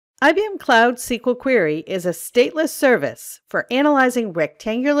IBM Cloud SQL Query is a stateless service for analyzing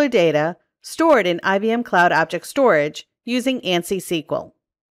rectangular data stored in IBM Cloud Object Storage using ANSI SQL.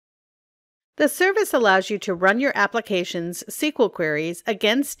 The service allows you to run your application's SQL queries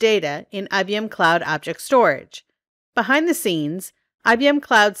against data in IBM Cloud Object Storage. Behind the scenes, IBM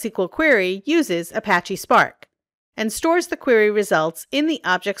Cloud SQL Query uses Apache Spark and stores the query results in the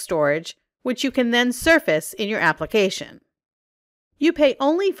object storage, which you can then surface in your application. You pay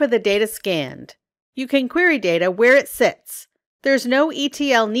only for the data scanned. You can query data where it sits. There's no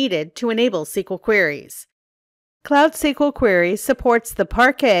ETL needed to enable SQL queries. Cloud SQL Query supports the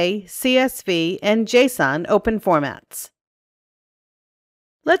Parquet, CSV, and JSON open formats.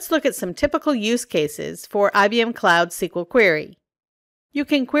 Let's look at some typical use cases for IBM Cloud SQL Query. You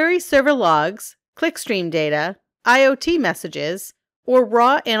can query server logs, clickstream data, IoT messages, or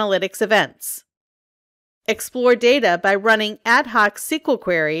raw analytics events. Explore data by running ad hoc SQL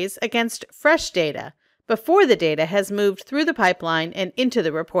queries against fresh data before the data has moved through the pipeline and into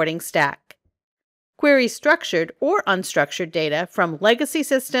the reporting stack. Query structured or unstructured data from legacy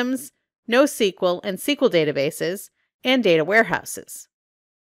systems, NoSQL and SQL databases, and data warehouses.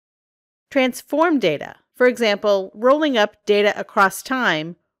 Transform data, for example, rolling up data across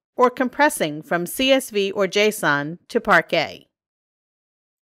time or compressing from CSV or JSON to Parquet.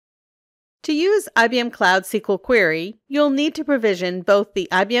 To use IBM Cloud SQL Query, you'll need to provision both the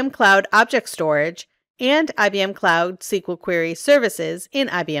IBM Cloud Object Storage and IBM Cloud SQL Query services in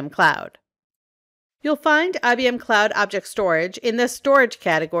IBM Cloud. You'll find IBM Cloud Object Storage in the Storage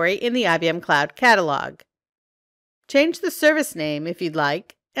category in the IBM Cloud catalog. Change the service name if you'd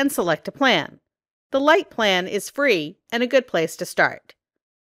like, and select a plan. The Lite plan is free and a good place to start.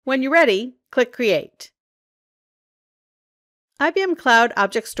 When you're ready, click Create. IBM Cloud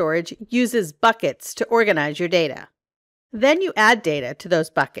Object Storage uses buckets to organize your data. Then you add data to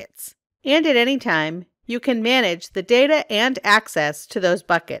those buckets, and at any time, you can manage the data and access to those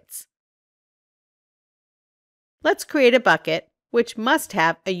buckets. Let's create a bucket, which must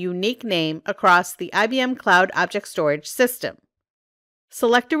have a unique name across the IBM Cloud Object Storage system.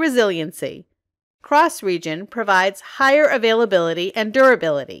 Select a resiliency. Cross-region provides higher availability and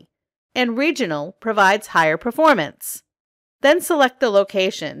durability, and regional provides higher performance. Then select the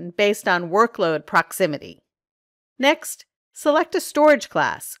location based on workload proximity. Next, select a storage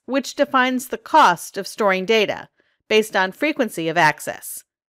class, which defines the cost of storing data based on frequency of access.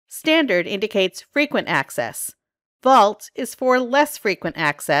 Standard indicates frequent access. Vault is for less frequent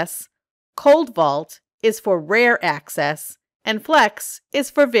access. Cold Vault is for rare access. And Flex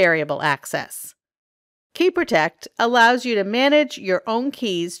is for variable access. Key Protect allows you to manage your own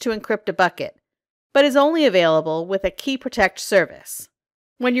keys to encrypt a bucket, but is only available with a Key Protect service.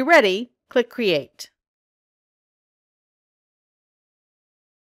 When you're ready, click Create.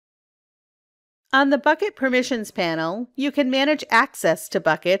 On the Bucket Permissions panel, you can manage access to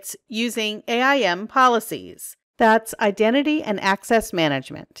buckets using AIM policies. That's Identity and Access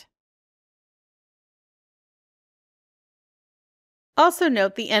Management. Also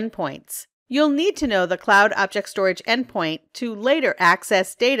note the endpoints. You'll need to know the Cloud Object Storage endpoint to later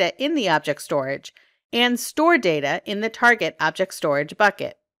access data in the object storage and store data in the target object storage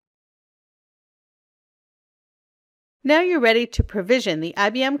bucket. Now you're ready to provision the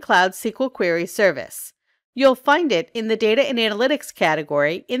IBM Cloud SQL Query service. You'll find it in the Data and Analytics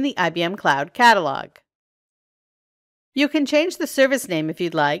category in the IBM Cloud catalog. You can change the service name if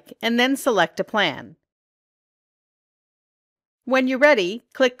you'd like, and then select a plan. When you're ready,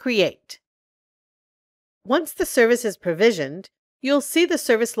 click Create. Once the service is provisioned, you'll see the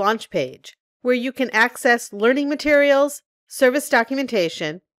service launch page, where you can access learning materials, service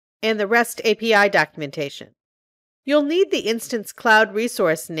documentation, and the REST API documentation. You'll need the instance cloud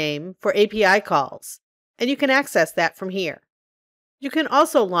resource name for API calls, and you can access that from here. You can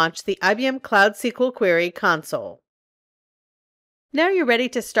also launch the IBM Cloud SQL Query console. Now you're ready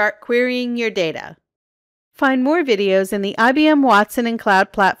to start querying your data. Find more videos in the IBM Watson and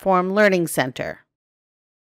Cloud Platform Learning Center.